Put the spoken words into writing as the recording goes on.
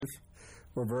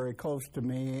were very close to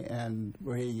me, and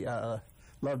we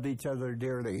loved each other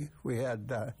dearly. We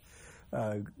had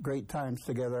great times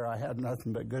together. I had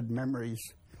nothing but good memories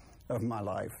of my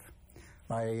life.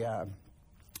 I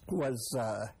was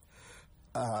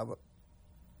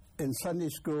in Sunday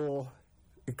school,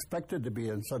 expected to be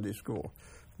in Sunday school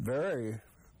very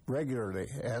regularly,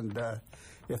 and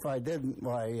if I didn't,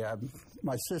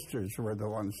 my sisters were the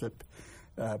ones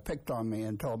that picked on me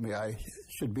and told me I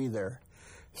should be there.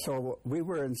 So we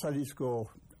were in Sunday school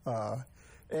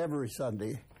every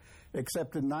Sunday,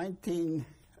 except in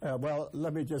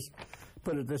let me just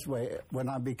put it this way. When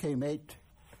I became 8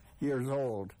 years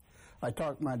old, I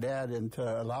talked my dad into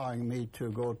allowing me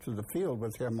to go to the field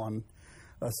with him on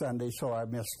a Sunday, so I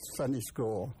missed Sunday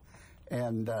school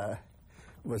and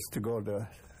was to go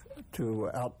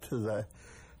out to the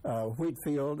wheat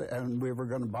field, and we were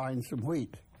going to bind some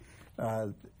wheat.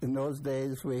 In those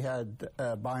days, we had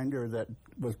a binder that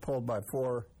was pulled by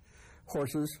 4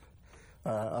 horses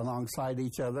alongside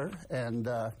each other, and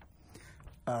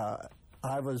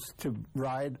I was to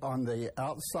ride on the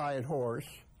outside horse,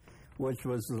 which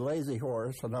was the lazy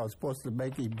horse, and I was supposed to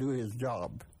make him do his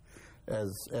job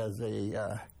as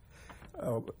a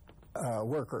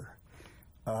worker.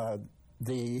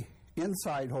 The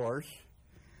inside horse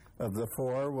of the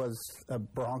 4 was a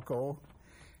bronco,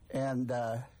 and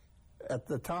at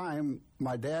the time,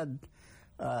 my dad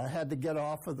had to get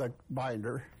off of the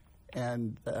binder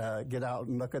and get out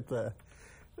and look at the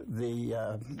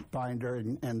binder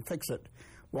and fix it.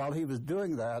 While he was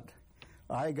doing that,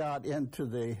 I got into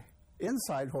the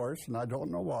inside horse, and I don't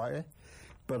know why,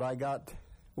 but I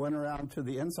went around to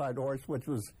the inside horse, which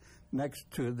was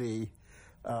next to the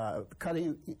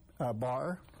cutting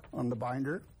bar on the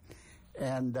binder.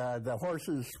 And the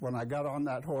horses, when I got on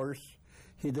that horse,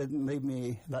 he didn't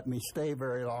let me stay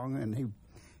very long, and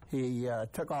he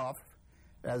took off,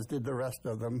 as did the rest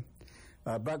of them,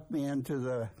 bucked me into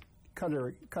the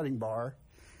cutting bar,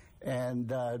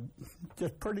 and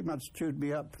just pretty much chewed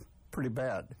me up pretty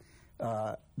bad.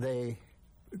 They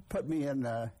put me in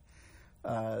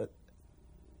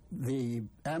the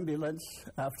ambulance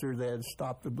after they had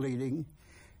stopped the bleeding,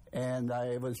 and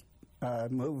I was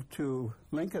moved to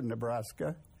Lincoln,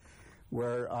 Nebraska,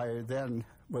 where I then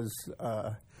was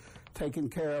taken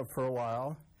care of for a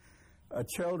while. A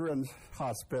children's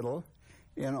hospital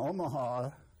in Omaha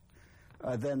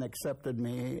then accepted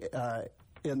me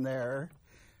in there,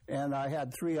 and I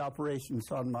had 3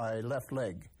 operations on my left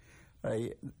leg.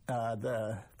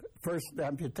 The first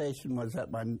amputation was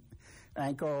at my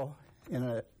ankle in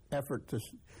an effort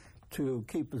to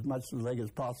keep as much of the leg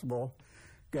as possible.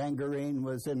 Gangrene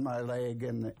was in my leg,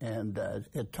 and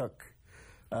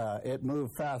it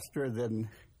moved faster than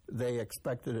they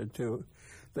expected it to.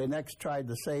 They next tried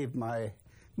to save my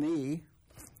knee,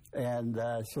 and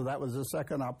so that was the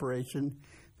second operation.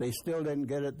 They still didn't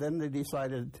get it. Then they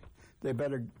decided they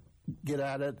better get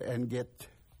at it and get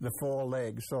the full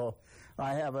leg. So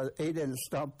I have an 8-inch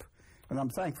stump, and I'm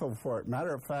thankful for it.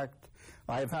 Matter of fact,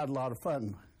 I've had a lot of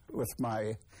fun with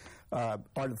my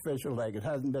artificial leg. It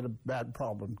hasn't been a bad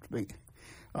problem to me.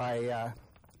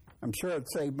 I'm sure it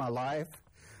saved my life,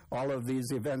 all of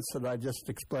these events that I just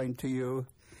explained to you,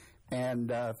 and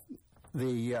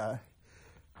the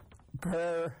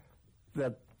prayer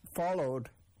that followed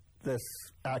this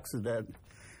accident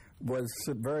was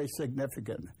very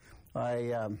significant.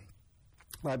 I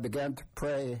began to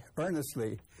pray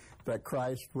earnestly that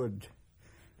Christ would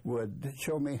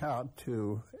show me how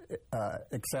to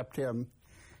accept Him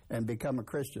and become a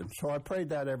Christian. So I prayed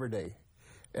that every day,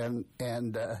 and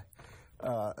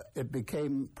it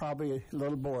became probably a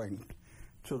little boring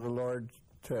to the Lord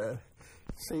to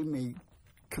see me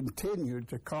continue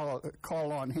to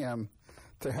call on Him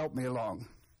to help me along.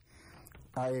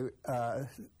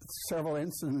 Several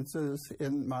instances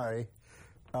in my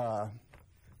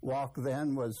walk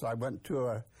then was I went to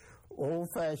a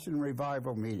old-fashioned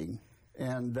revival meeting,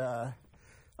 and the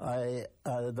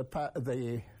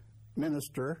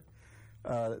minister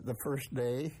the first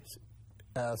day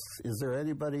asked, "Is there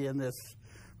anybody in this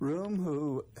room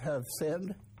who have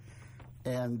sinned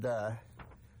and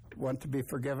want to be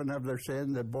forgiven of their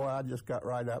sin?" And boy, I just got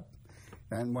right up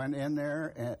and went in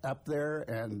there and up there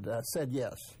and said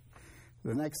yes.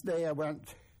 The next day I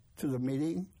went to the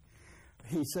meeting.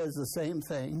 He says the same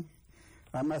thing.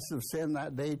 I must have sinned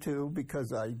that day too,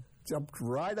 because I jumped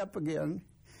right up again,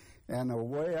 and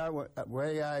away I went.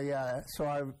 So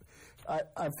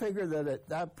I figured that at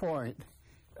that point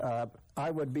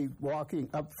I would be walking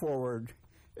up forward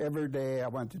every day I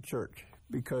went to church,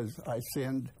 because I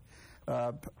sinned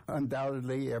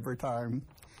undoubtedly every time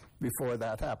before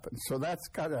that happened. So that's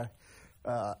kind of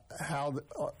how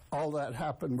all that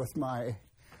happened with my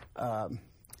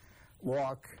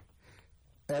walk.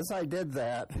 As I did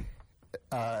that,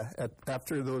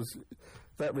 after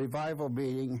that revival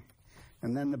meeting,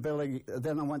 and then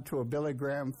then I went to a Billy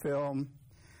Graham film.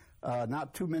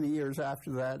 Not too many years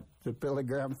after that, the Billy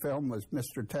Graham film was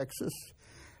Mr. Texas.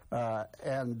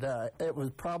 And it was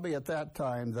probably at that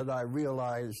time that I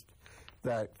realized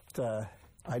that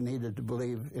I needed to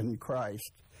believe in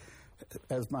Christ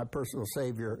as my personal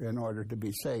Savior in order to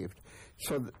be saved.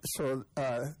 So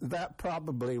that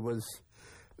probably was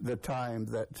the time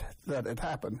that it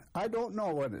happened. I don't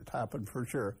know when it happened for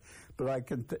sure, but I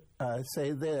can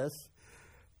say this,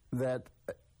 that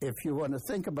if you want to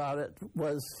think about it,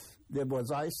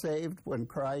 was I saved when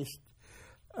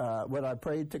when I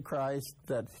prayed to Christ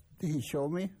that He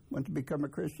showed me when to become a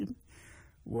Christian?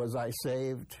 Was I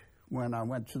saved when I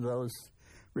went to those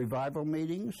revival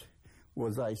meetings?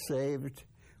 Was I saved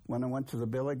when I went to the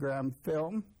Billy Graham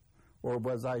film? Or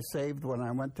was I saved when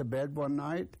I went to bed one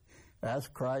night,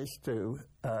 asked Christ to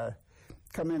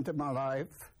come into my life?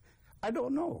 I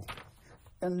don't know.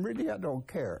 And really, I don't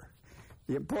care.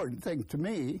 The important thing to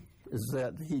me is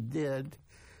that He did,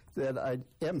 that I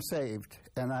am saved.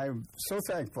 And I'm so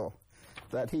thankful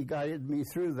that He guided me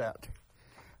through that,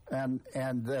 and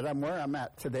that I'm where I'm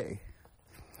at today.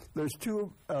 There's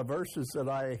two verses that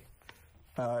I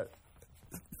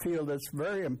feel that's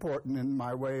very important in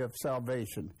my way of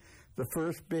salvation. The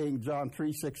first being John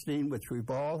 3:16, which we've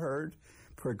all heard,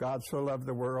 "For God so loved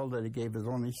the world that He gave His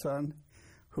only Son,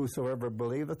 whosoever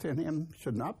believeth in Him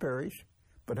should not perish,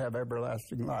 but have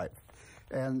everlasting life."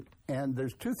 And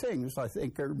there's two things I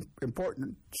think are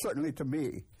important, certainly to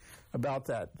me, about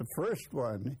that. The first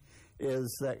one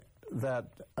is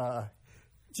that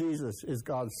Jesus is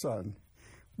God's Son.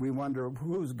 We wonder,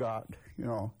 who's God?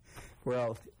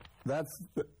 Well,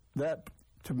 that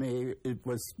to me, it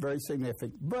was very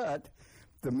significant. But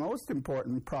the most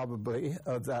important, probably,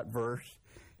 of that verse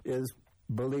is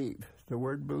believe. The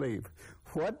word believe.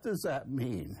 What does that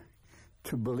mean,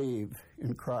 to believe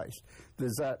in Christ?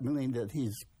 Does that mean that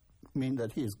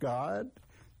He's God?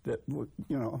 That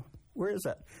where is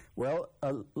that? Well,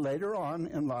 later on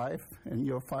in life, and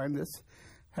you'll find this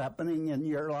happening in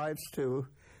your lives too,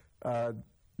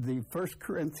 the 1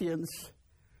 Corinthians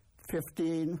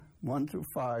 15,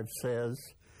 1-5 says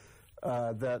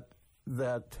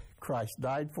that Christ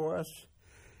died for us.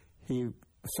 He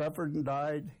suffered and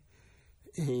died.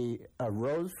 He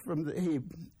arose.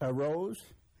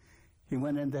 He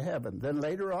went into heaven. Then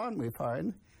later on we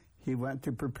find He went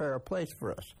to prepare a place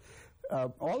for us.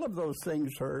 All of those things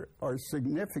are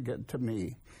significant to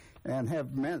me and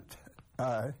have meant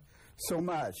so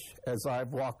much as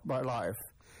I've walked my life.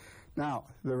 Now,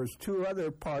 there was two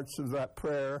other parts of that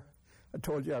prayer. I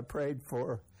told you I prayed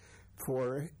for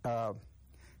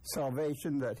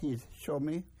salvation that He showed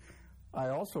me. I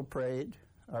also prayed.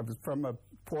 I was from a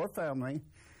poor family.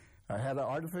 I had an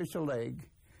artificial leg,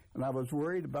 and I was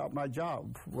worried about my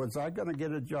job. Was I going to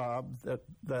get a job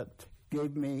that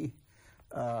gave me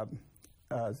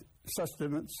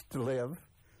sustenance to live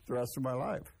the rest of my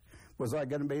life? Was I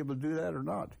going to be able to do that or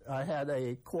not? I had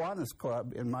a Kiwanis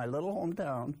Club in my little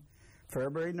hometown,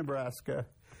 Fairbury, Nebraska,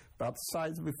 about the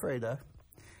size of Ephrata,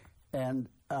 and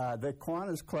the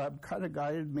Kiwanis Club kind of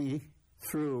guided me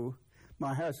through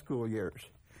my high school years.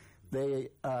 They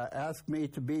asked me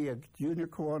to be a junior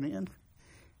Kiwanian,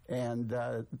 and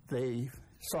they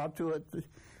saw to it that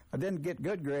I didn't get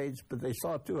good grades, but they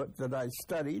saw to it that I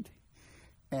studied,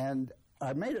 and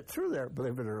I made it through there,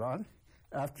 believe it or not.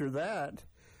 After that,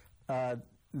 I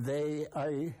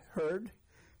heard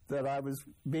that I was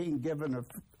being given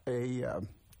a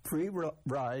free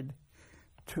ride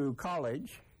to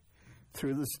college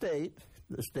through the state.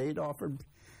 The state offered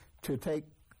to take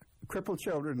crippled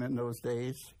children in those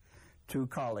days to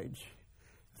college,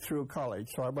 through college.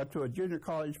 So I went to a junior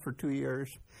college for 2 years,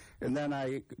 and then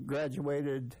I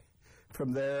graduated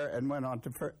from there and went on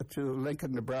to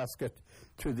Lincoln, Nebraska,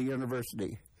 to the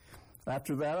university.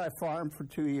 After that, I farmed for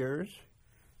 2 years,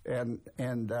 and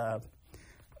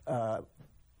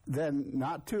then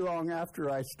not too long after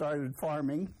I started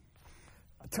farming,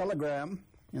 a telegram.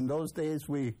 In those days,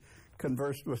 we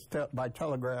conversed by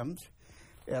telegrams,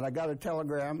 and I got a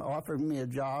telegram offering me a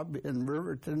job in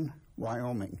Riverton,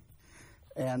 Wyoming,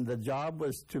 and the job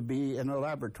was to be in a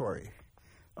laboratory.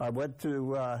 I went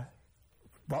to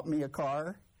bought me a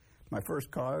car. My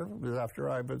first car was after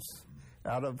I was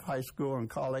out of high school and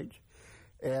college,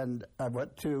 and I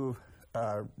went to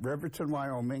Riverton,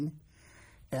 Wyoming,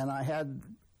 and I had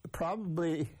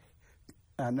probably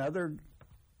another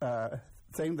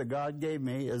thing that God gave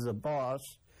me as a boss.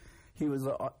 He was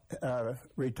a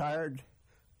retired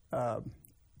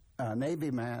a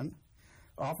Navy man,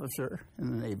 officer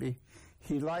in the Navy.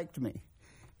 He liked me,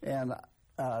 and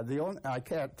I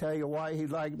can't tell you why he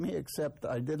liked me, except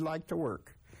I did like to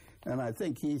work, and I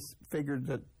think he figured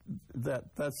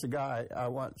that's the guy I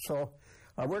want. So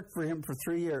I worked for him for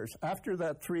 3 years. After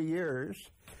that 3 years,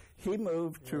 he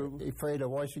moved to Ephrata,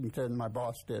 Washington, my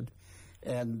boss did,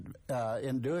 and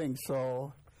in doing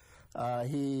so,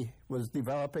 he was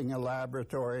developing a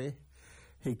laboratory.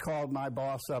 He called my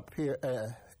boss up here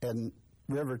in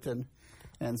Riverton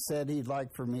and said he'd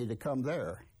like for me to come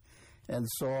there. And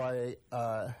so I,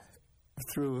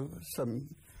 through some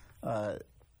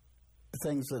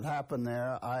things that happened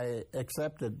there, I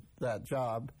accepted that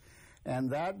job.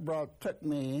 And that took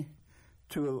me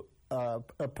to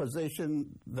a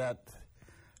position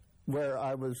where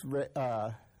I was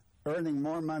earning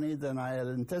more money than I had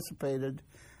anticipated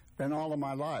in all of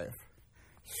my life.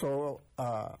 So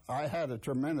I had a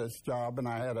tremendous job, and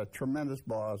I had a tremendous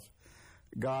boss.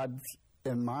 God,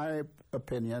 in my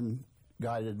opinion,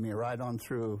 guided me right on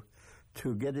through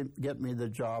to get me the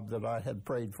job that I had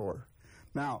prayed for.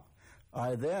 Now,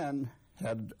 I then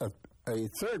had a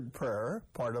third prayer.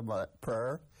 Part of my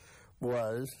prayer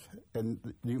was, and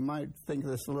you might think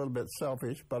this a little bit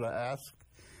selfish, but I asked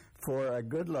for a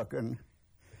good-looking,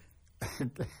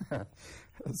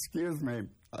 excuse me,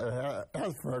 I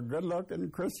asked for a good-looking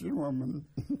Christian woman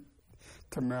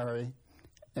to marry,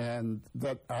 and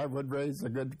that I would raise a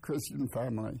good Christian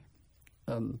family.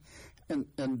 And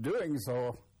in doing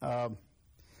so, I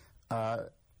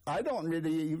don't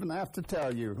really even have to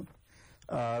tell you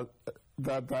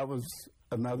that was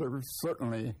another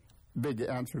certainly big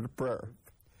answer to prayer.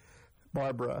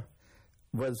 Barbara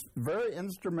was very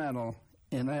instrumental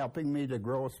in helping me to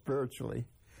grow spiritually.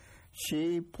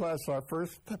 She plus our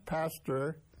first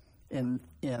pastor in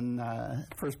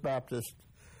First Baptist,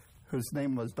 whose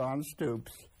name was Don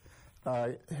Stoops,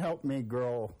 helped me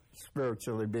grow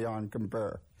spiritually beyond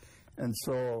compare. And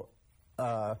so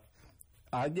I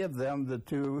give them the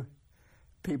two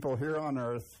people here on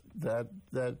earth that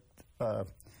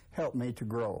helped me to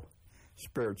grow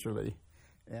spiritually.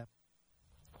 And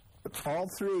all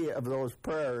three of those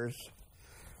prayers,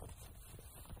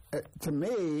 to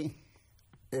me,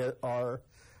 are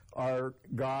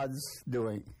God's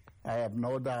doing. I have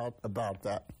no doubt about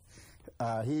that.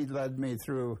 He led me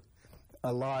through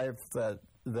a life that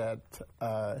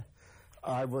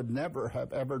I would never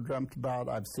have ever dreamt about.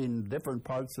 I've seen different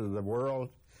parts of the world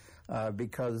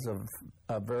because of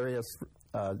various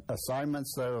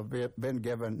assignments that have been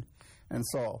given, and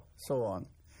so on.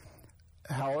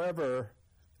 However,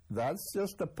 that's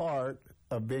just a part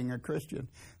of being a Christian.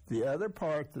 The other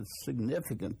part that's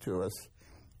significant to us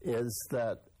is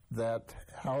that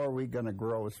how are we going to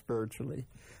grow spiritually?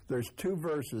 There's two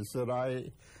verses that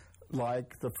I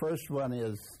like. The first one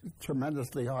is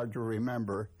tremendously hard to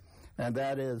remember, and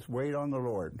that is, wait on the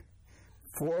Lord.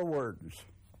 4 words.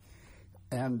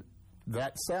 And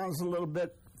that sounds a little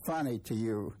bit funny to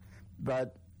you,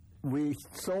 but we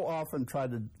so often try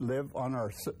to live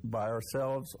by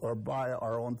ourselves or by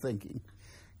our own thinking.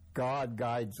 God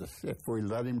guides us if we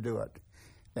let him do it.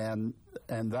 And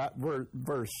that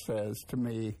verse says to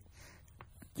me,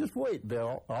 just wait,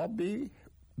 Bill, I'll be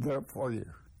there for you.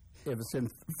 It was in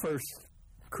 1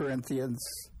 Corinthians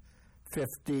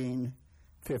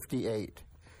 15:58.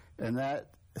 And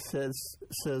that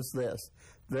says this,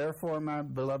 therefore, my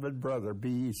beloved brother, be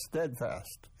ye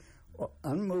steadfast,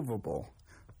 unmovable,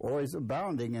 always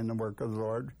abounding in the work of the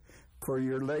Lord, for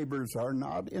your labors are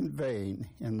not in vain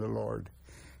in the Lord.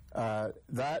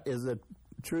 That is a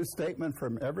true statement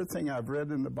from everything I've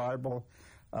read in the Bible.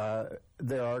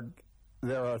 There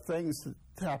are things that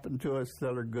happen to us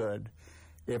that are good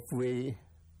if we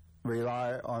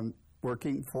rely on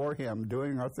working for him,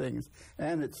 doing our things.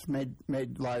 And it's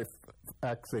made life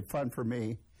actually fun for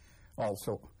me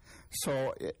also.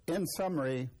 So in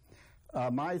summary,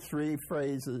 my 3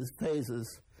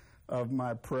 phases of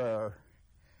my prayer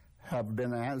have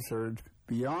been answered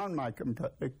beyond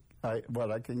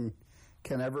what I can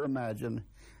ever imagine,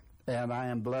 and I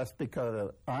am blessed because of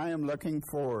it. I am looking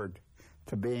forward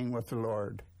to being with the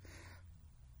Lord,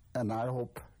 and I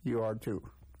hope you are too.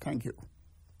 Thank you.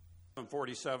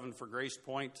 47 for Grace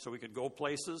Point, so we could go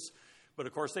places, but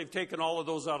of course they've taken all of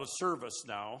those out of service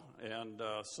now, and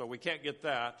so we can't get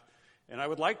that. And I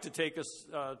would like to take us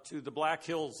to the Black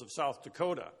Hills of South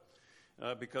Dakota,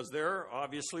 because there,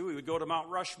 obviously, we would go to Mount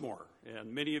Rushmore.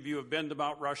 And many of you have been to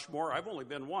Mount Rushmore. I've only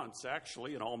been once,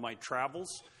 actually, in all my travels.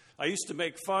 I used to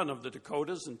make fun of the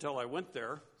Dakotas until I went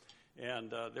there.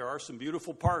 And there are some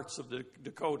beautiful parts of the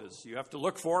Dakotas. You have to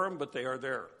look for them, but they are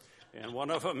there. And one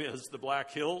of them is the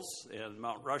Black Hills and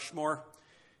Mount Rushmore.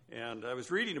 And I was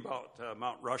reading about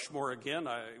Mount Rushmore again.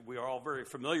 We are all very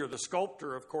familiar. The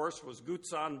sculptor, of course, was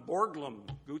Gutzon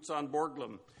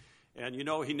Borglum. And, you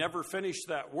know, he never finished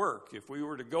that work. If we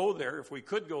were to go there, if we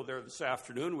could go there this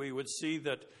afternoon, we would see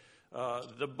that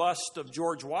the bust of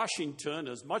George Washington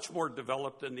is much more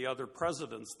developed than the other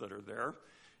presidents that are there.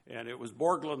 And it was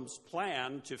Borglum's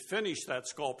plan to finish that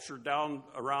sculpture down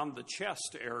around the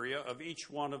chest area of each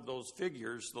one of those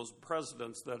figures, those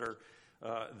presidents that are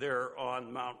there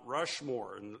on Mount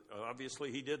Rushmore. And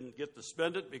obviously he didn't get to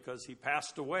spend it because he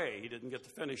passed away. He didn't get to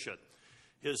finish it.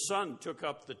 His son took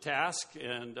up the task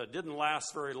and didn't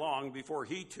last very long before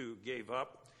he too gave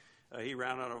up. He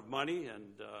ran out of money and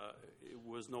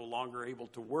was no longer able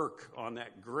to work on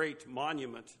that great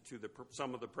monument to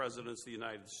some of the presidents of the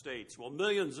United States. Well,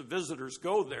 millions of visitors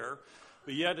go there,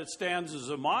 but yet it stands as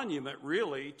a monument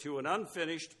really to an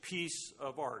unfinished piece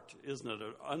of art, isn't it?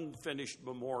 An unfinished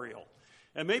memorial.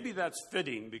 And maybe that's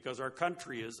fitting because our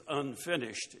country is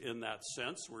unfinished in that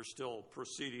sense. We're still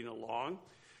proceeding along.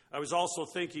 I was also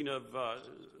thinking of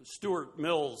Stuart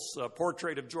Mill's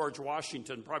portrait of George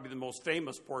Washington, probably the most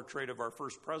famous portrait of our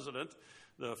first president,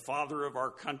 the father of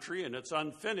our country, and it's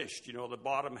unfinished. You know, the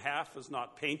bottom half is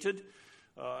not painted.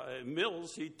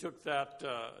 Mills, he took that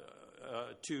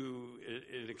to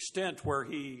an extent where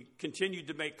he continued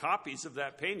to make copies of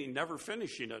that painting, never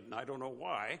finishing it, and I don't know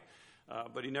why.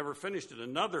 But he never finished it.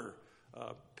 Another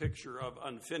picture of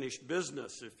unfinished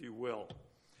business, if you will.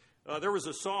 There was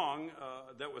a song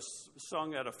that was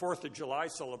sung at a 4th of July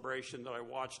celebration that I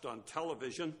watched on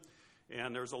television.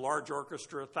 And there was a large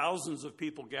orchestra, thousands of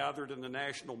people gathered in the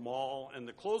National Mall. And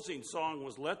the closing song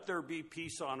was "Let There Be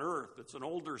Peace on Earth." It's an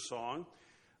older song.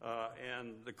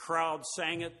 And the crowd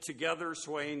sang it together,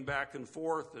 swaying back and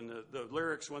forth. And the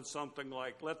lyrics went something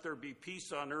like, "Let there be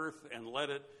peace on earth and let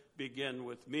it begin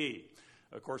with me."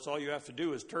 Of course, all you have to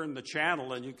do is turn the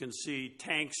channel and you can see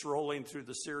tanks rolling through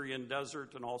the Syrian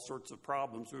desert and all sorts of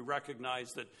problems. We recognize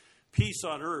that peace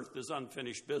on earth is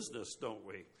unfinished business, don't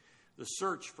we? The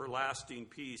search for lasting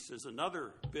peace is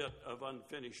another bit of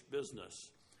unfinished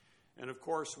business. And of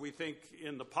course, we think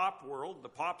in the pop world, the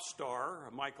pop star,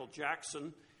 Michael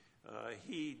Jackson,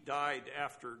 he died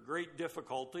after great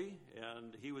difficulty,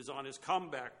 and he was on his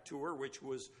comeback tour, which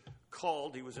was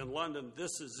called, he was in London,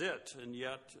 "This Is It," and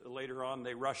yet later on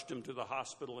they rushed him to the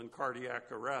hospital in cardiac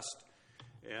arrest,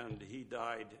 and he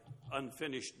died.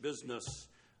 Unfinished business,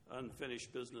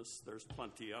 there's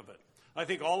plenty of it. I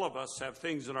think all of us have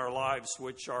things in our lives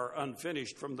which are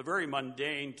unfinished, from the very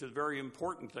mundane to the very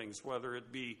important things, whether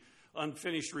it be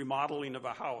unfinished remodeling of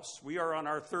a house. We are on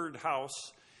our third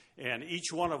house, and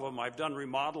each one of them I've done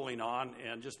remodeling on,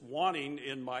 and just wanting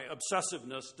in my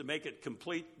obsessiveness to make it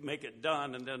complete, make it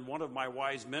done. And then one of my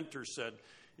wise mentors said,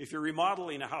 if you're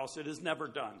remodeling a house, it is never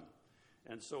done.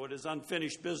 And so it is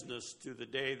unfinished business to the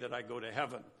day that I go to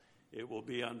heaven. It will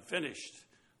be unfinished,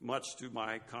 much to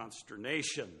my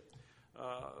consternation.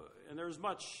 And there's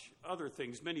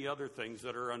many other things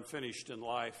that are unfinished in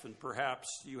life, and perhaps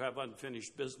you have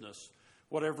unfinished business.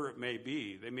 Whatever it may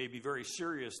be. They may be very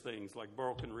serious things like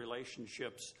broken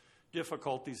relationships,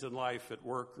 difficulties in life at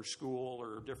work or school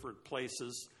or different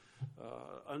places.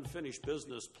 Unfinished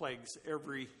business plagues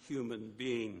every human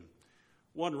being.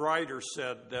 One writer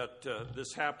said that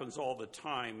this happens all the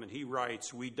time, and he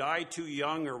writes, "We die too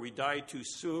young, or we die too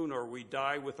soon, or we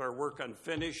die with our work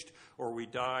unfinished, or we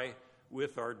die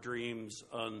with our dreams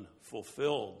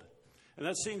unfulfilled." And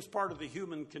that seems part of the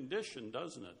human condition,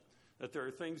 doesn't it? That there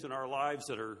are things in our lives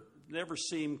that never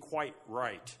seem quite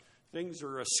right. Things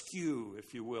are askew,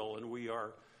 if you will, and we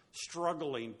are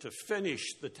struggling to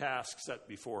finish the task set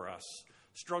before us,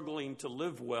 struggling to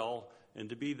live well and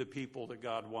to be the people that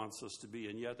God wants us to be,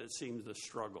 and yet it seems a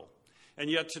struggle.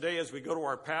 And yet today, as we go to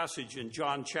our passage in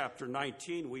John chapter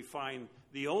 19, we find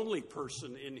the only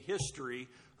person in history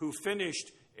who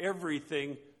finished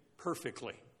everything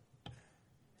perfectly.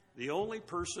 The only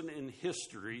person in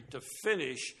history to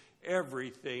finish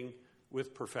everything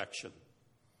with perfection.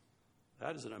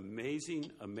 That is an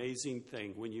amazing, amazing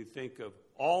thing when you think of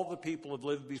all the people who have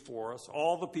lived before us,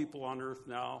 all the people on earth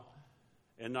now,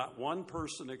 and not one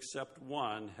person except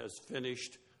one has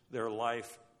finished their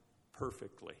life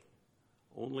perfectly.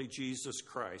 Only Jesus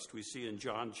Christ, we see in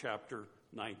John chapter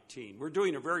 19. We're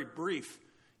doing a very brief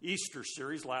Easter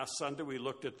series. Last Sunday we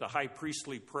looked at the high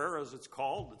priestly prayer, as it's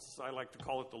called. I like to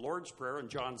call it the Lord's Prayer in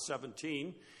John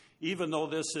 17. Even though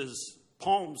this is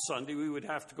Palm Sunday, we would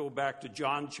have to go back to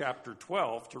John chapter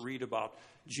 12 to read about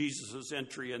Jesus'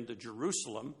 entry into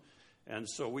Jerusalem. And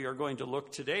so we are going to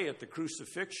look today at the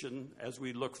crucifixion as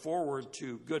we look forward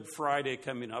to Good Friday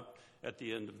coming up at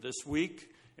the end of this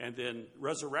week. and then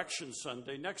Resurrection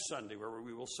Sunday next Sunday, where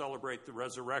we will celebrate the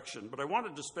resurrection. But I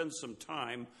wanted to spend some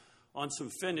time on some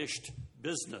finished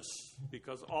business,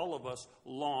 because all of us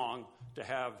long to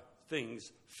have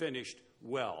things finished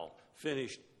well,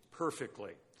 finished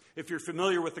perfectly. If you're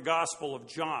familiar with the Gospel of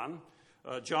John,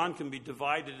 John can be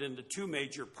divided into two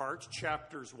major parts.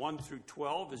 Chapters 1 through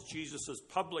 12 is Jesus'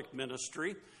 public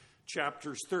ministry.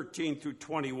 Chapters 13 through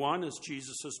 21 is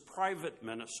Jesus' private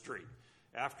ministry.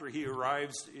 After he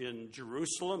arrives in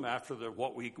Jerusalem, after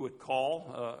what we would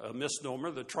call a misnomer,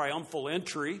 the triumphal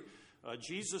entry,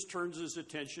 Jesus turns his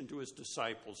attention to his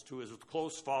disciples, to his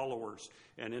close followers,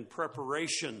 and in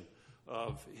preparation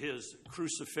of his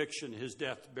crucifixion, his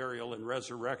death, burial, and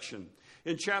resurrection.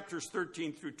 In chapters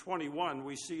 13 through 21,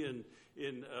 we see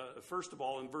first of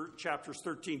all, in chapters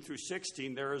 13 through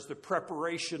 16, there is the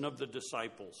preparation of the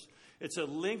disciples. It's a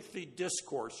lengthy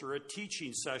discourse or a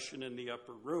teaching session in the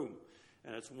upper room.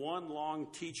 And it's one long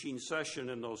teaching session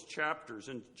in those chapters.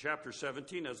 In chapter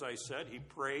 17, as I said, he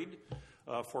prayed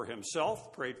for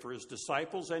himself, prayed for his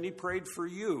disciples, and he prayed for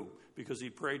you, because he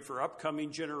prayed for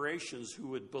upcoming generations who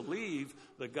would believe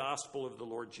the gospel of the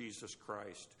Lord Jesus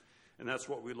Christ. And that's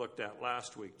what we looked at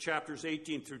last week. Chapters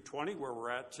 18 through 20, where we're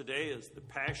at today, is the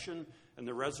passion and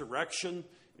the resurrection.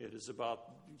 It is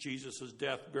about Jesus'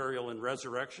 death, burial, and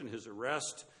resurrection, his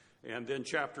arrest. And then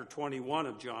chapter 21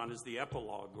 of John is the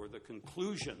epilogue, or the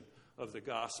conclusion of the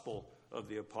gospel of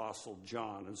the Apostle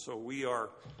John. And so we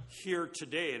are here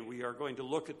today, and we are going to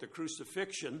look at the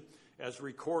crucifixion as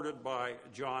recorded by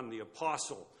John the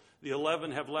Apostle. The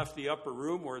 11 have left the upper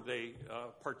room where they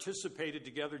participated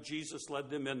together. Jesus led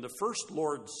them in the first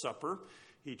Lord's Supper.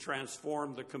 He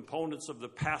transformed the components of the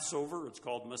Passover. It's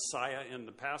called Messiah in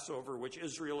the Passover, which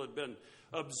Israel had been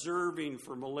observing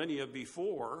for millennia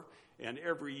before. And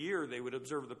every year they would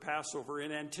observe the Passover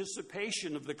in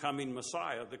anticipation of the coming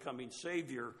Messiah, the coming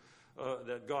Savior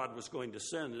that God was going to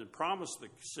send, and promised to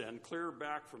send clear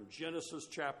back from Genesis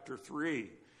chapter 3.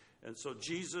 And so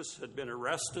Jesus had been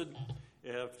arrested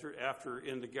after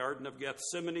in the Garden of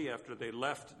Gethsemane, after they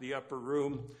left the upper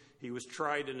room. He was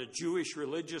tried in a Jewish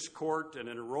religious court and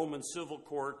in a Roman civil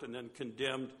court, and then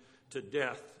condemned to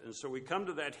death. And so we come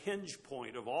to that hinge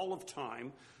point of all of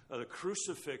time, the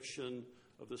crucifixion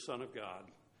of the Son of God,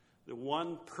 the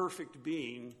one perfect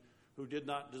being who did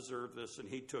not deserve this, and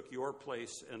he took your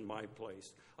place and my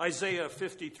place. Isaiah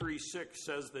 53:6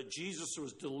 says that Jesus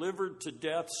was delivered to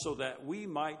death so that we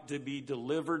might be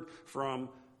delivered from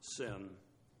sin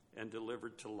and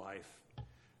delivered to life.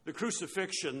 The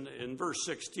crucifixion, in verse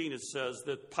 16, it says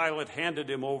that Pilate handed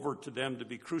him over to them to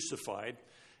be crucified.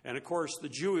 And of course, the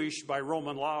Jewish, by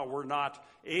Roman law, were not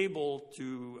able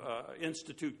to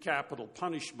institute capital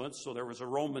punishments, so there was a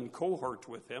Roman cohort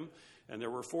with him, and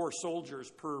there were 4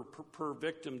 soldiers per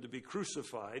victim to be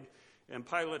crucified. And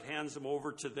Pilate hands him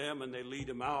over to them, and they lead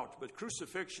him out. But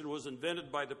crucifixion was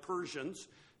invented by the Persians,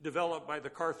 developed by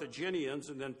the Carthaginians,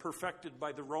 and then perfected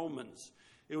by the Romans.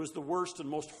 It was the worst and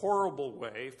most horrible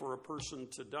way for a person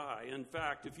to die. In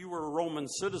fact, if you were a Roman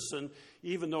citizen,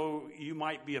 even though you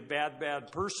might be a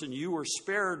bad person, you were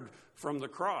spared from the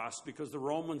cross because the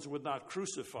Romans would not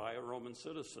crucify a Roman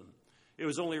citizen. It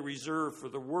was only reserved for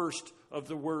the worst of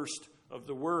the worst of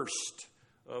the worst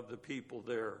of the people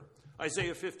there.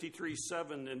 Isaiah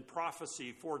 53:7 in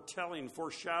prophecy,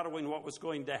 foreshadowing what was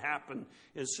going to happen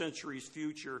in centuries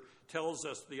future, tells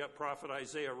us, the prophet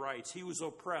Isaiah writes, "He was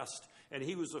oppressed and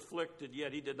he was afflicted,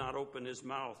 yet he did not open his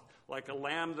mouth. Like a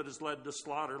lamb that is led to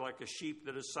slaughter, like a sheep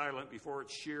that is silent before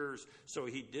its shears, so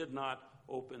he did not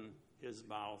open his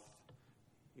mouth."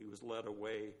 He was led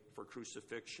away for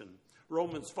crucifixion.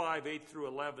 Romans 5:8 through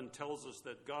 11 tells us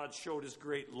that God showed his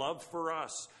great love for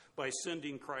us by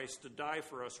sending Christ to die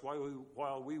for us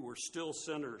while we were still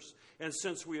sinners. And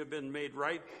since we have been made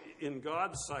right in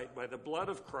God's sight by the blood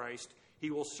of Christ,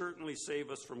 he will certainly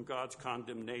save us from God's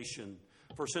condemnation.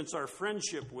 For since our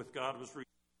friendship with God was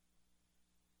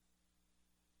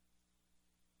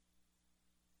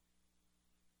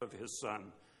of his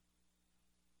Son.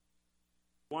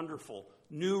 Wonderful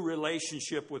new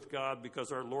relationship with God,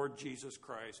 because our Lord Jesus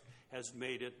Christ has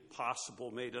made it possible,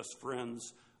 made us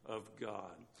friends of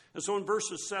God. And so in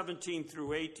verses 17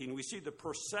 through 18, we see the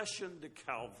procession to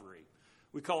Calvary.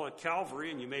 We call it Calvary,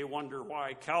 and you may wonder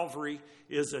why. Calvary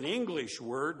is an English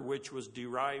word which was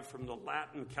derived from the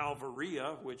Latin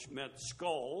calvaria, which meant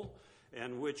skull,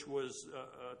 and which was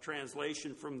a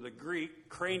translation from the Greek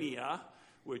crania,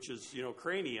 which is,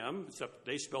 cranium, except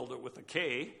they spelled it with a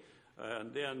K.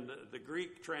 And then the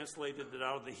Greek translated it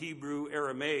out of the Hebrew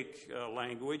Aramaic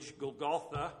language,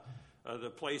 Golgotha,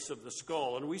 the place of the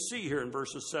skull. And we see here in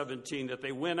verses 17 that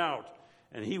they went out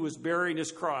And he was bearing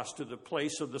his cross to the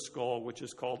place of the skull, which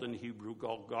is called in Hebrew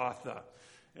Golgotha.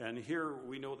 And here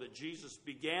we know that Jesus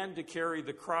began to carry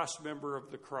the cross member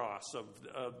of the cross,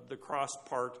 of the cross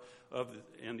part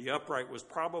and the upright was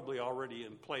probably already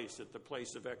in place at the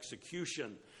place of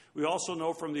execution. We also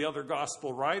know from the other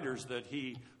gospel writers that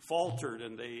he faltered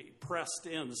and they pressed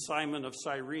in Simon of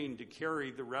Cyrene to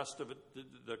carry the rest of it,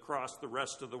 the cross the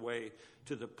rest of the way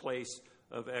to the place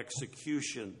of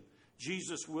execution.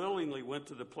 Jesus willingly went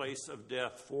to the place of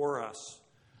death for us.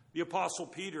 The Apostle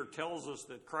Peter tells us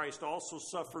that Christ also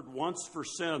suffered once for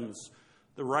sins,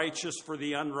 the righteous for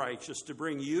the unrighteous, to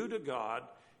bring you to God.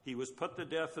 He was put to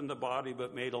death in the body,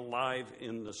 but made alive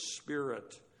in the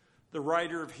spirit. The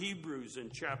writer of Hebrews in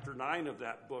chapter 9 of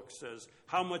that book says,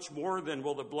 how much more then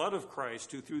will the blood of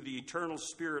Christ, who through the eternal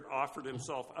Spirit offered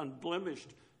himself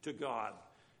unblemished to God,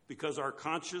 because our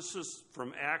consciences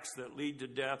from acts that lead to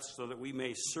death, so that we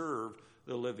may serve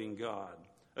the living God.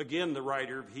 Again, the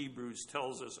writer of Hebrews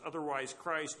tells us, otherwise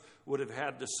Christ would have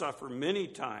had to suffer many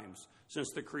times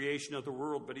since the creation of the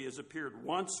world, but he has appeared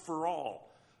once for all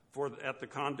at the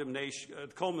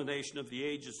culmination of the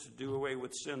ages to do away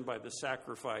with sin by the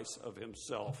sacrifice of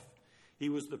himself. He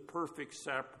was the perfect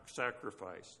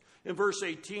sacrifice. In verse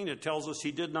 18, it tells us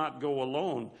he did not go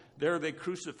alone. There they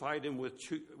crucified him with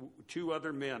two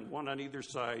other men, one on either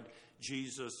side,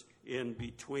 Jesus in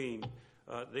between.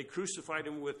 They crucified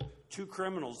him with two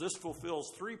criminals. This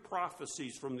fulfills three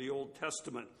prophecies from the Old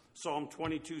Testament. Psalm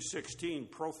 22:16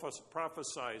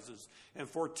 prophesies and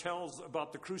foretells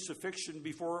about the crucifixion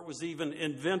before it was even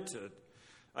invented.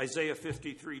 Isaiah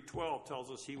 53:12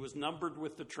 tells us he was numbered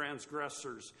with the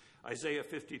transgressors. Isaiah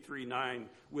 53:9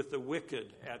 with the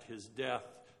wicked at his death.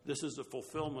 This is a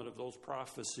fulfillment of those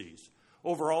prophecies.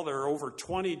 Overall, there are over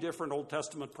 20 different Old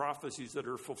Testament prophecies that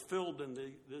are fulfilled in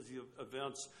these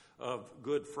events of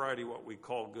Good Friday, what we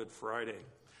call Good Friday.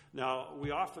 Now,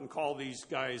 we often call these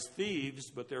guys thieves,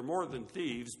 but they're more than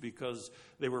thieves because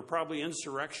they were probably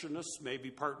insurrectionists, maybe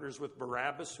partners with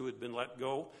Barabbas who had been let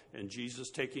go, and Jesus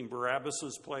taking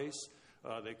Barabbas's place.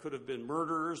 They could have been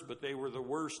murderers, but they were the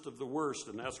worst of the worst,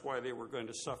 and that's why they were going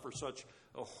to suffer such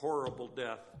a horrible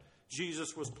death.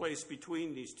 Jesus was placed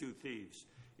between these two thieves,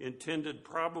 intended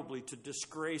probably to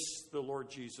disgrace the Lord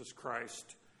Jesus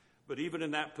Christ. But even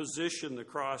in that position, the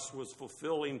cross was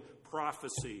fulfilling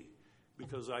prophecy,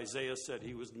 because Isaiah said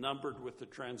he was numbered with the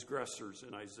transgressors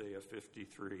in Isaiah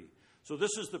 53. So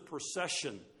this is the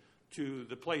procession to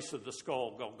the place of the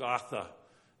skull, Golgotha,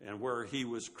 and where he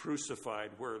was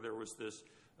crucified, where there was this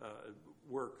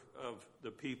work of the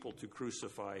people to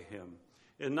crucify him.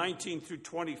 In 19 through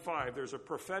 25, there's a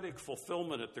prophetic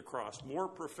fulfillment at the cross, more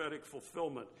prophetic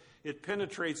fulfillment. It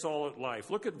penetrates all of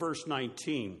life. Look at verse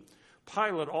 19.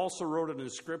 Pilate also wrote an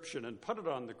inscription and put it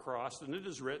on the cross, and it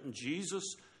is written,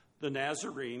 Jesus the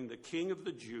Nazarene, the King of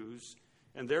the Jews.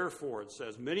 And therefore, it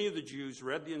says, many of the Jews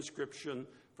read the inscription,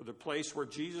 for the place where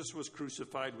Jesus was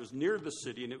crucified was near the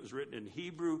city, and it was written in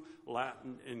Hebrew,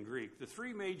 Latin, and Greek. The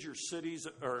three major cities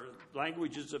or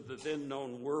languages of the then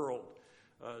known world.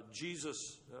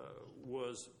 Jesus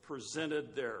was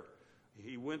presented there.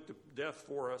 He went to death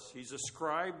for us. He's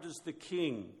ascribed as the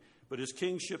king, but his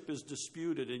kingship is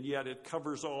disputed, and yet it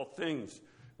covers all things.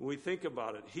 When we think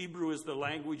about it, Hebrew is the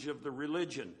language of the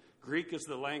religion. Greek is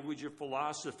the language of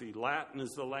philosophy. Latin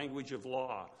is the language of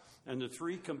law. And the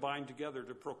three combined together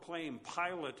to proclaim.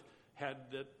 Pilate had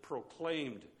that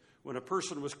proclaimed. When a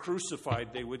person was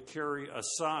crucified, they would carry a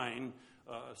sign.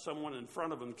 Someone in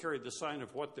front of them carried the sign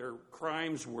of what their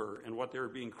crimes were and what they were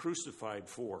being crucified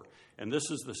for. And this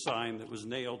is the sign that was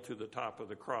nailed to the top of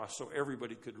the cross so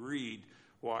everybody could read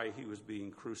why he was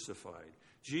being crucified.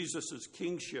 Jesus'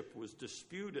 kingship was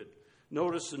disputed.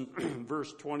 Notice in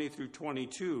verse 20 through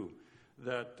 22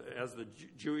 that as the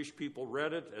Jewish people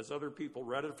read it, as other people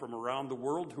read it from around the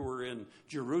world who were in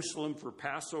Jerusalem for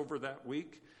Passover that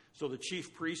week, so the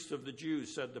chief priests of the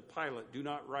Jews said to Pilate, do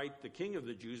not write the King of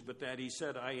the Jews, but that he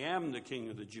said, I am the King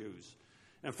of the Jews.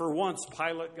 And for once,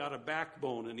 Pilate got a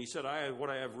backbone, and he said, what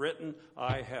I have written,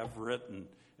 I have written.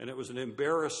 And it was an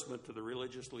embarrassment to the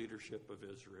religious leadership of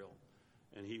Israel.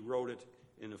 And he wrote it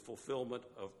in a fulfillment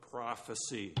of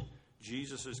prophecy.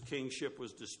 Jesus' kingship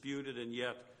was disputed, and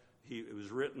yet it was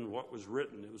written what was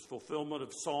written. It was fulfillment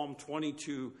of Psalm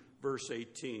 22, verse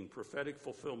 18, prophetic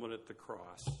fulfillment at the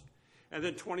cross. And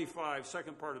then 25,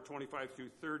 second part of 25 through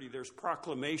 30, there's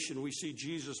proclamation. We see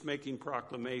Jesus making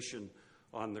proclamation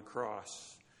on the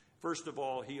cross. First of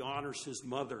all, he honors his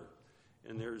mother,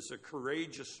 and there's a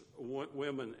courageous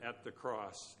women at the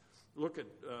cross. Look at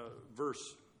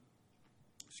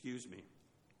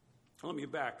let me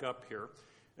back up here.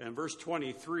 In verse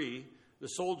 23, The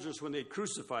soldiers, when they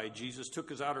crucified Jesus, took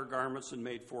his outer garments and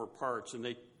made 4 parts, and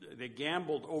they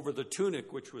gambled over the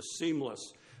tunic, which was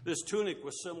seamless. This tunic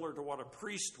was similar to what a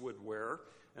priest would wear,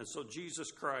 and so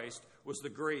Jesus Christ was the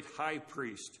great high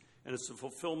priest. And it's the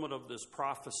fulfillment of this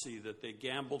prophecy that they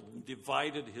gambled and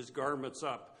divided his garments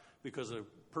up, because a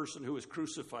person who was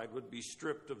crucified would be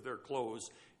stripped of their clothes,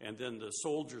 and then the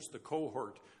soldiers, the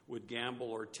cohort, would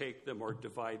gamble or take them or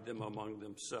divide them among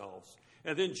themselves.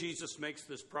 And then Jesus makes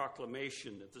this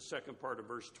proclamation at the second part of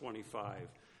verse 25.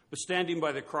 But standing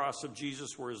by the cross of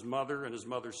Jesus were his mother and his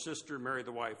mother's sister, Mary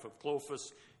the wife of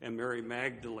Clopas, and Mary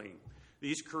Magdalene.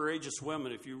 These courageous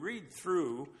women, if you read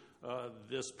through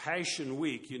this Passion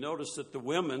Week, you notice that the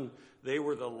women, they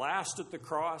were the last at the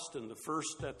cross and the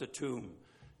first at the tomb.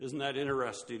 Isn't that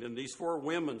interesting? And these 4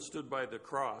 women stood by the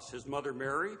cross. His mother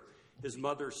Mary, his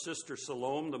mother's sister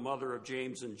Salome, the mother of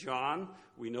James and John.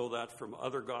 We know that from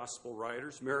other gospel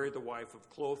writers. Mary, the wife of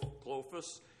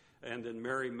Clopas, and then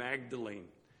Mary Magdalene.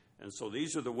 And so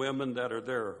these are the women that are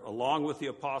there, along with the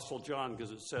Apostle John,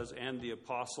 because it says, and the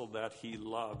apostle that he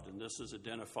loved. And this is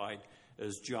identified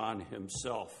as John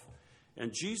himself.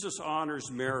 And Jesus honors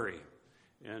Mary.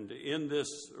 And in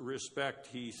this respect,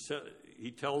 he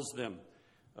tells them,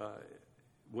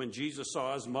 when Jesus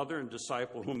saw his mother and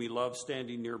disciple whom he loved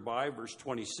standing nearby, verse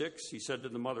 26, he said to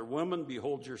the mother, "Woman,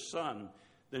 behold your son."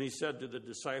 Then he said to the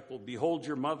disciple, "Behold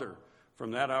your mother."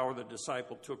 From that hour, the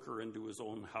disciple took her into his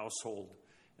own household.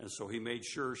 And so he made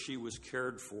sure she was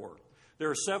cared for. There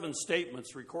are 7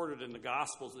 statements recorded in the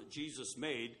Gospels that Jesus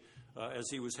made as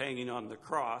he was hanging on the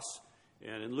cross.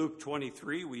 And in Luke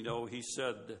 23, we know he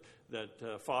said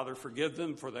that, "Father, forgive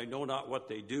them, for they know not what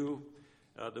they do."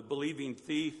 The believing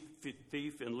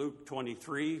thief in Luke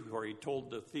 23, where he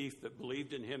told the thief that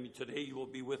believed in him, "Today you will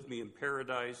be with me in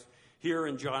paradise." Here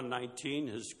in John 19,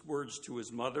 his words to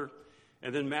his mother.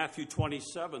 And then Matthew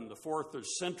 27, the 4th or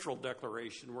central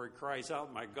declaration, where he cries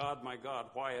out, my God,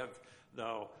 why have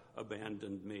thou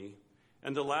abandoned me?"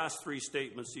 And the last 3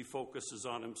 statements, he focuses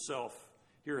on himself.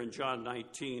 Here in John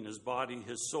 19, his body,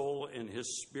 his soul, and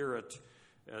his spirit,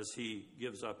 as he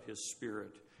gives up his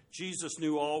spirit. Jesus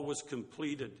knew all was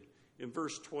completed. In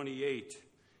verse 28,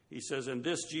 he says, "And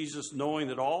this Jesus, knowing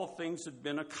that all things had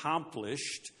been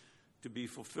accomplished to be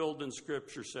fulfilled in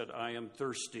Scripture, said, I am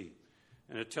thirsty."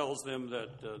 And it tells them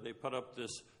that they put up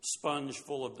this sponge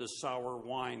full of this sour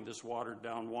wine, this watered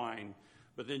down wine.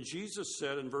 But then Jesus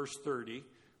said in verse 30,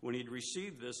 when he'd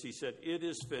received this, he said, "It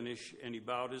is finished," and he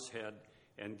bowed his head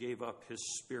and gave up his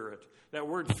spirit. That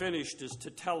word finished is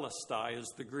tetelestai, is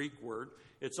the Greek word.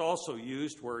 It's also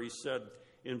used where he said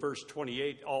in verse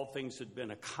 28, all things had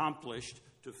been accomplished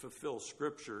to fulfill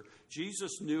Scripture.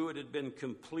 Jesus knew it had been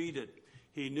completed.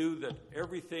 He knew that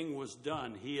everything was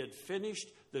done. He had finished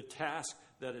the task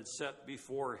that had set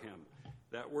before him.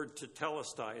 That word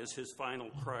tetelestai is his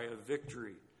final cry of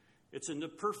victory. It's in the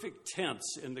perfect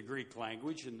tense in the Greek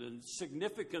language, and the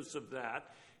significance of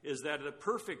that is that the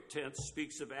perfect tense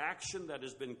speaks of action that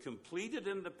has been completed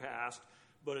in the past,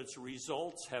 but its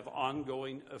results have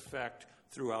ongoing effect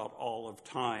throughout all of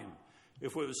time.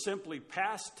 If it was simply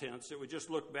past tense, it would just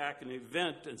look back an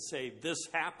event and say, this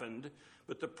happened.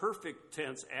 But the perfect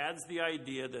tense adds the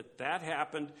idea that that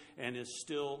happened and is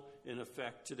still in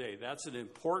effect today. That's an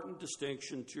important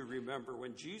distinction to remember.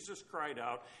 When Jesus cried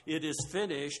out, "It is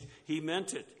finished," he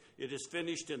meant it. It is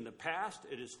finished in the past,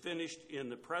 it is finished in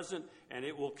the present, and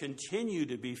it will continue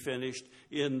to be finished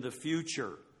in the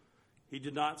future. He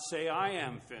did not say, "I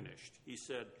am finished." He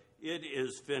said, "It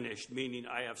is finished," meaning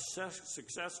I have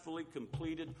successfully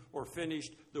completed or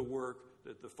finished the work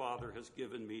that the Father has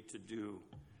given me to do.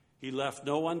 He left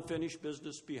no unfinished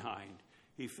business behind.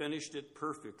 He finished it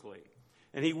perfectly.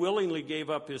 And he willingly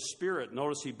gave up his spirit.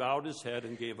 Notice he bowed his head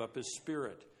and gave up his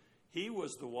spirit. He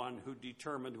was the one who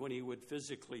determined when he would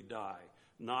physically die,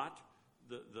 not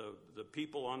the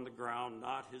people on the ground,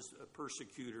 not his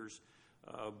persecutors,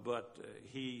 but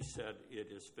he said,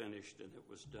 "It is finished," and it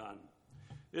was done.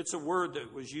 It's a word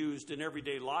that was used in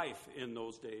everyday life in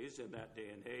those days, in that day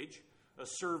and age. A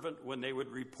servant, when they would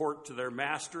report to their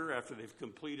master after they've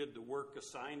completed the work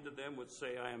assigned to them, would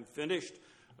say, "I am finished."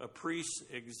 A priest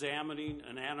examining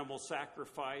an animal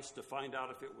sacrifice to find out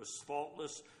if it was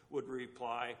faultless would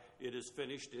reply, "It is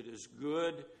finished, it is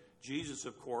good." Jesus,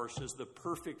 of course, is the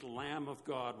perfect Lamb of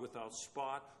God without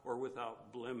spot or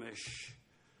without blemish.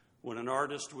 When an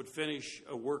artist would finish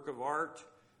a work of art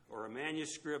or a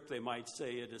manuscript, they might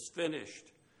say, "It is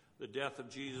finished." The death of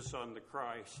Jesus on the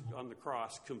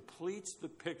cross completes the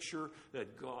picture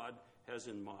that God has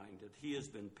in mind, that he has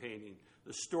been painting,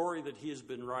 the story that he has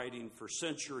been writing for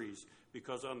centuries,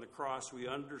 because on the cross we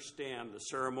understand the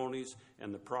ceremonies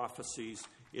and the prophecies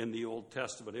in the Old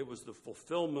Testament. It was the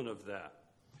fulfillment of that.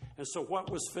 And so what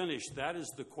was finished? That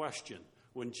is the question.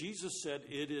 When Jesus said,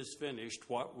 "It is finished,"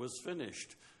 what was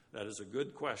finished? That is a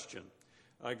good question.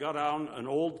 I got on an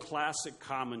old classic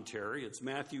commentary. It's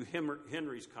Matthew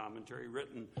Henry's commentary,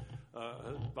 written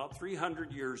about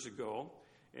 300 years ago.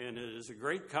 And it is a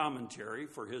great commentary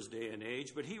for his day and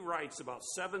age. But he writes about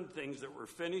 7 things that were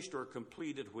finished or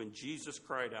completed when Jesus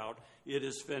cried out, "It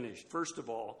is finished." First of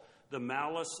all, the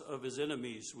malice of his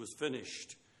enemies was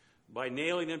finished. By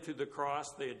nailing him to the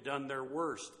cross, they had done their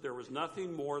worst. There was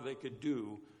nothing more they could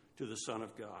do to the Son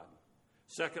of God.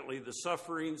 Secondly, the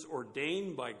sufferings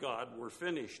ordained by God were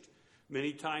finished.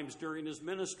 Many times during his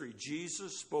ministry,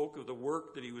 Jesus spoke of the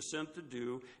work that he was sent to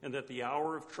do and that the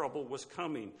hour of trouble was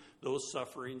coming. Those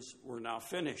sufferings were now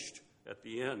finished at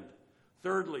the end.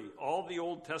 Thirdly, all the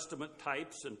Old Testament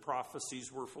types and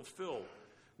prophecies were fulfilled.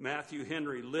 Matthew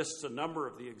Henry lists a number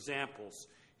of the examples.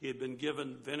 He had been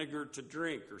given vinegar to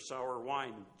drink or sour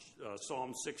wine,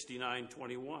 Psalm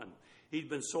 69:21. He'd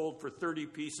been sold for 30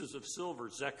 pieces of silver,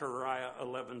 Zechariah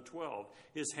 11:12.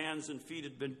 His hands and feet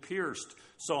had been pierced,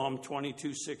 Psalm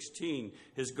 22:16.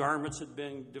 His garments had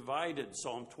been divided,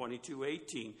 Psalm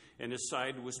 22:18. And his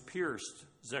side was pierced,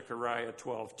 Zechariah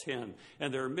 12:10.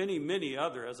 And there are many, many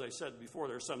other, as I said before,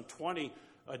 there are some 20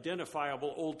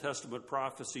 identifiable Old Testament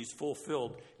prophecies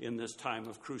fulfilled in this time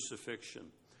of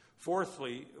crucifixion.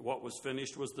 Fourthly, what was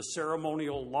finished was the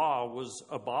ceremonial law was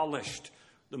abolished.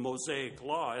 The Mosaic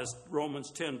law, as Romans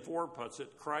 10:4 puts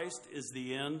it, Christ is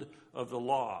the end of the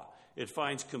law. It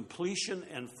finds completion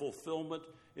and fulfillment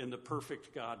in the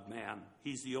perfect God-man.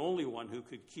 He's the only one who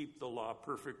could keep the law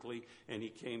perfectly, and he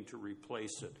came to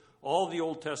replace it. All the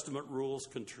Old Testament rules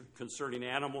concerning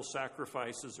animal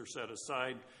sacrifices are set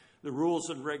aside. The rules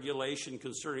and regulation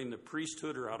concerning the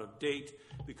priesthood are out of date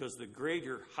because the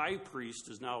greater high priest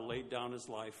has now laid down his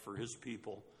life for his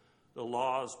people. The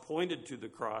laws pointed to the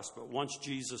cross, but once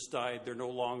Jesus died, there no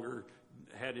longer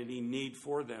had any need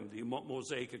for them. The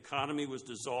Mosaic economy was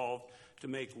dissolved to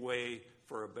make way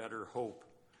for a better hope.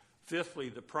 Fifthly,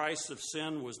 the price of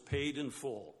sin was paid in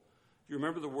full. Do you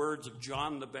remember the words of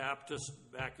John the Baptist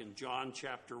back in John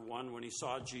chapter 1 when he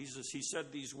saw Jesus? He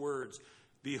said these words,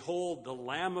 "Behold, the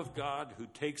Lamb of God who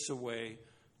takes away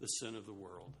the sin of the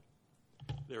world."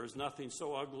 There is nothing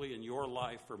so ugly in your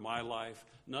life or my life,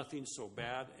 nothing so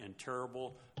bad and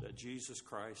terrible that Jesus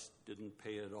Christ didn't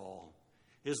pay it all.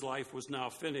 His life was now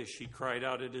finished. He cried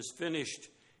out, "It is finished."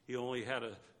 He only had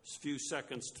a few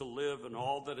seconds to live, and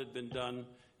all that had been done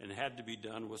and had to be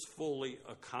done was fully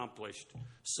accomplished.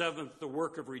 Seventh, the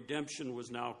work of redemption was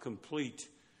now complete,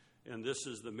 and this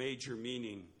is the major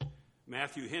meaning.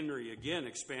 Matthew Henry again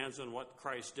expands on what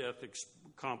Christ's death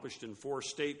accomplished in 4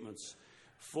 statements.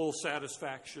 Full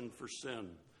satisfaction for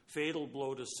sin, fatal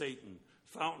blow to Satan,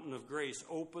 fountain of grace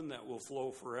open that will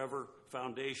flow forever,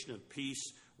 foundation of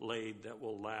peace laid that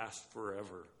will last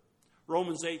forever.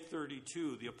 Romans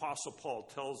 8:32, the Apostle Paul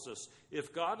tells us,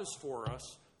 "If God is for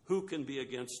us, who can be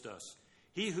against us?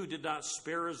 He who did not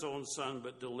spare his own son,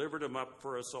 but delivered him up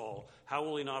for us all, how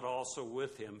will he not also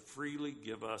with him freely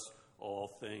give us all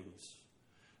things?"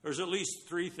 There's at least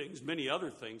 3 things, many other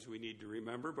things we need to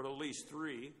remember, but at least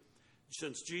 3.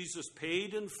 Since Jesus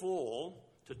paid in full,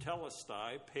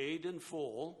 tetelestai, paid in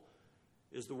full,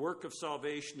 is the work of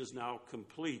salvation is now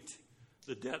complete.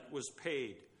 The debt was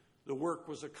paid. The work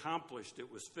was accomplished.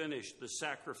 It was finished. The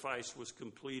sacrifice was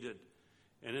completed.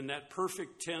 And in that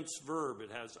perfect tense verb,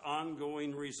 it has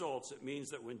ongoing results. It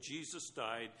means that when Jesus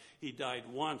died, he died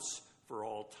once for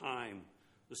all time.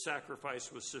 The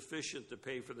sacrifice was sufficient to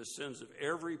pay for the sins of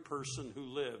every person who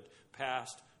lived,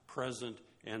 past, present,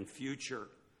 and future.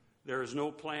 There is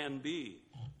no plan B.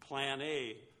 Plan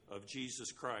A of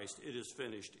Jesus Christ, "It is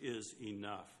finished," is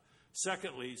enough.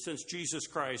 Secondly, since Jesus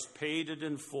Christ paid it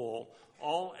in full,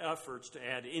 all efforts to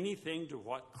add anything to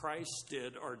what Christ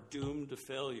did are doomed to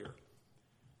failure.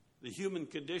 The human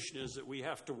condition is that we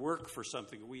have to work for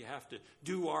something. We have to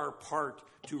do our part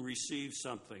to receive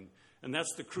something. And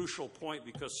that's the crucial point,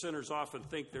 because sinners often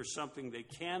think there's something they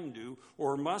can do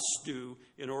or must do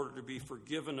in order to be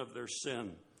forgiven of their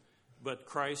sin. But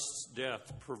Christ's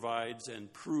death provides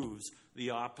and proves the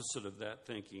opposite of that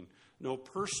thinking. No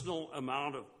personal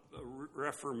amount of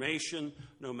reformation,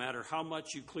 no matter how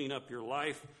much you clean up your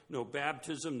life, no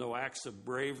baptism, no acts of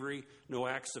bravery, no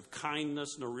acts of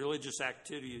kindness, no religious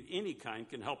activity of any kind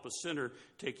can help a sinner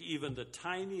take even the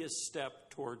tiniest step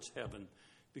towards heaven,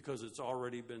 because it's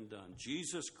already been done.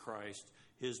 Jesus Christ,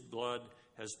 his blood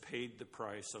has paid the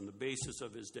price on the basis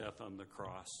of his death on the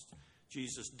cross.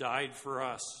 Jesus died for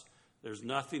us. There's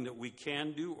nothing that we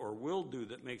can do or will do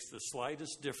that makes the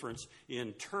slightest difference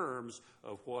in terms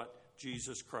of what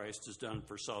Jesus Christ has done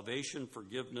for salvation,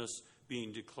 forgiveness,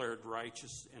 being declared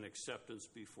righteous, and acceptance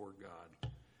before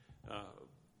God.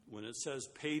 When it says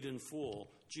paid in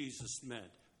full, Jesus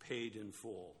meant paid in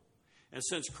full. And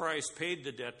since Christ paid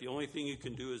the debt, the only thing you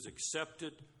can do is accept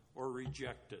it or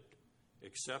reject it.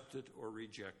 Accept it or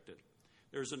reject it.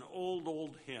 There's an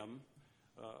old hymn,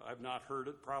 I've not heard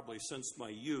it probably since my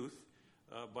youth,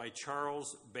 by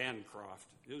Charles Bancroft.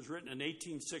 It was written in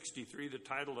 1863. The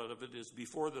title of it is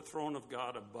Before the Throne of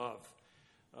God Above.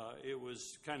 It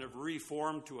was kind of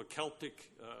reformed to a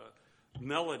Celtic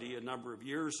melody a number of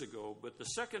years ago, but the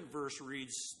second verse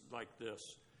reads like this.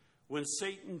 When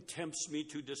Satan tempts me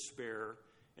to despair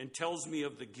and tells me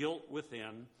of the guilt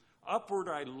within, upward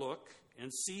I look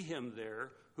and see him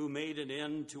there who made an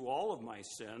end to all of my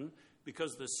sin.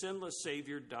 Because the sinless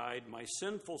Savior died, my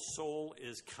sinful soul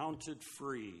is counted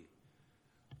free.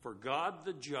 For God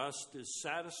the just is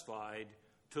satisfied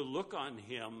to look on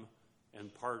him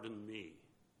and pardon me.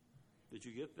 Did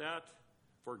you get that?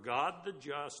 For God the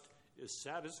just is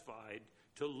satisfied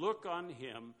to look on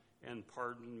him and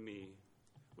pardon me.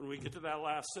 When we get to that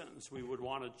last sentence, we would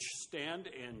want to stand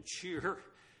and cheer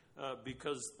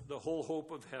because the whole hope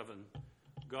of heaven,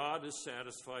 God is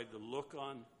satisfied to look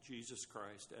on Jesus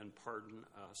Christ and pardon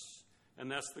us.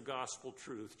 And that's the gospel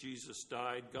truth. Jesus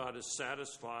died. God is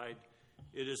satisfied.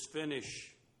 It is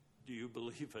finished. Do you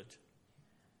believe it?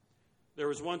 There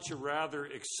was once a rather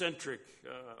eccentric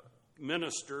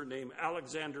minister named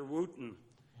Alexander Wooten.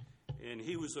 And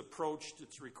he was approached,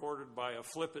 it's recorded by a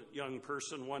flippant young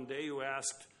person one day who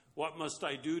asked, "What must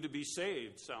I do to be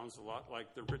saved?" Sounds a lot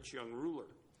like the rich young ruler.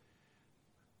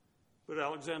 But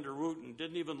Alexander Wooten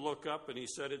didn't even look up, and he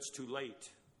said, "It's too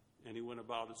late." And he went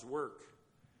about his work.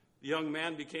 The young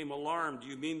man became alarmed. "Do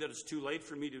you mean that it's too late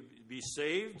for me to be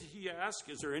saved?" he asked.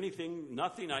 "Is there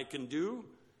nothing I can do?"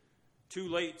 "Too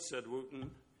late," said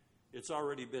Wooten. "It's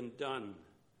already been done.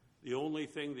 The only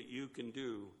thing that you can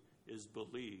do is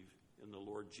believe in the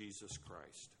Lord Jesus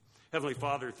Christ." Heavenly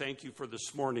Father, thank you for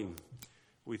this morning.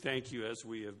 We thank you as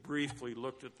we have briefly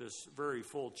looked at this very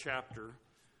full chapter,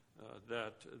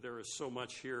 that there is so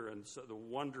much here and so the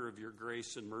wonder of your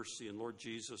grace and mercy. And Lord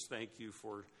Jesus, thank you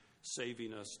for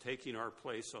saving us, taking our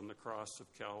place on the cross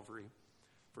of Calvary,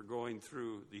 for going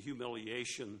through the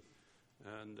humiliation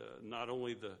and not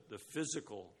only the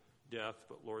physical death,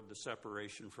 but Lord, the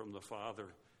separation from the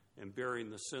Father and bearing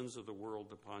the sins of the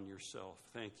world upon yourself.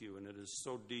 Thank you. And it is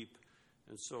so deep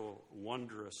and so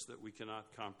wondrous that we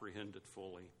cannot comprehend it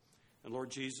fully. And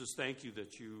Lord Jesus, thank you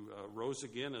that you rose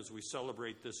again as we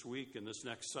celebrate this week and this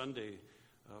next Sunday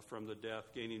from the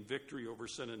death, gaining victory over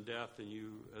sin and death, and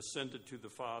you ascended to the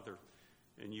Father,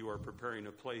 and you are preparing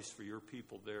a place for your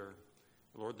people there.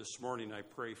 Lord, this morning I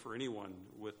pray for anyone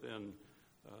within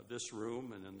this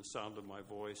room and in the sound of my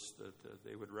voice that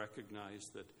they would recognize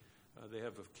that they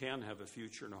can have a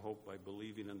future and a hope by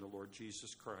believing in the Lord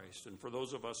Jesus Christ. And for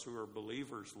those of us who are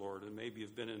believers, Lord, and maybe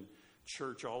have been in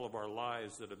church all of our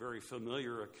lives, that a very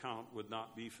familiar account would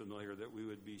not be familiar, that we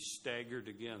would be staggered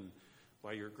again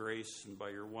by your grace and by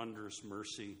your wondrous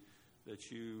mercy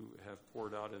that you have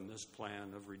poured out in this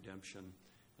plan of redemption.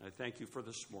 And I thank you for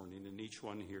this morning and each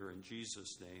one here. In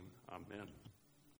Jesus' name, amen.